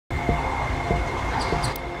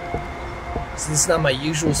So this is not my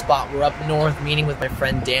usual spot. We're up north meeting with my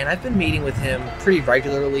friend Dan. I've been meeting with him pretty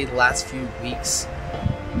regularly the last few weeks.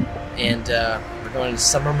 And we're going to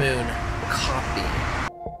Summer Moon Coffee.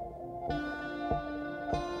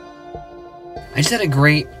 I just had a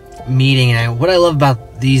great meeting, and what I love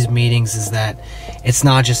about these meetings is that it's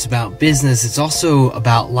not just about business, it's also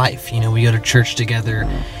about life. You know, we go to church together,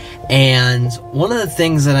 and one of the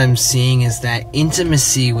things that I'm seeing is that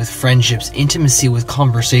intimacy with friendships, intimacy with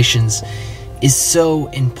conversations is so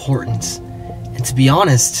important. And to be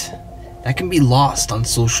honest, that can be lost on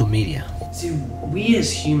social media. See, we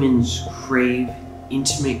as humans crave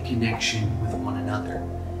intimate connection with one another.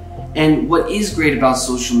 And what is great about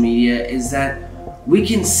social media is that we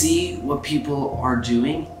can see what people are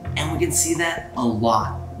doing, and we can see that a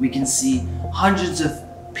lot. We can see hundreds of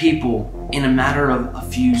people in a matter of a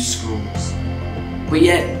few scrolls. But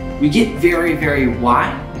yet, we get very, very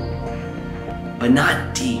wide, but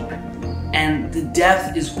not deep. And the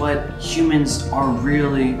depth is what humans are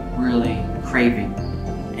really, really craving.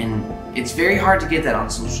 And it's very hard to get that on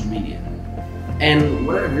social media. And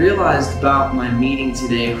what I realized about my meeting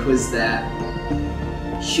today was that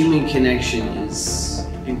human connection is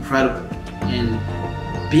incredible. And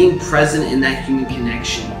being present in that human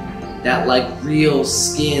connection, that like real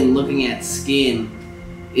skin, looking at skin,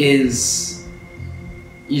 is,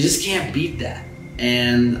 you just can't beat that.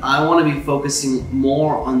 And I want to be focusing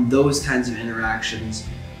more on those kinds of interactions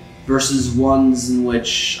versus ones in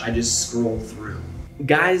which I just scroll through.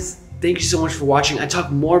 Guys, thank you so much for watching. I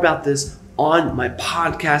talk more about this on my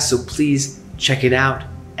podcast, so please check it out.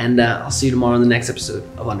 And I'll see you tomorrow in the next episode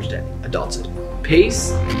of Understanding Adulthood.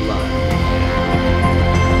 Peace and love.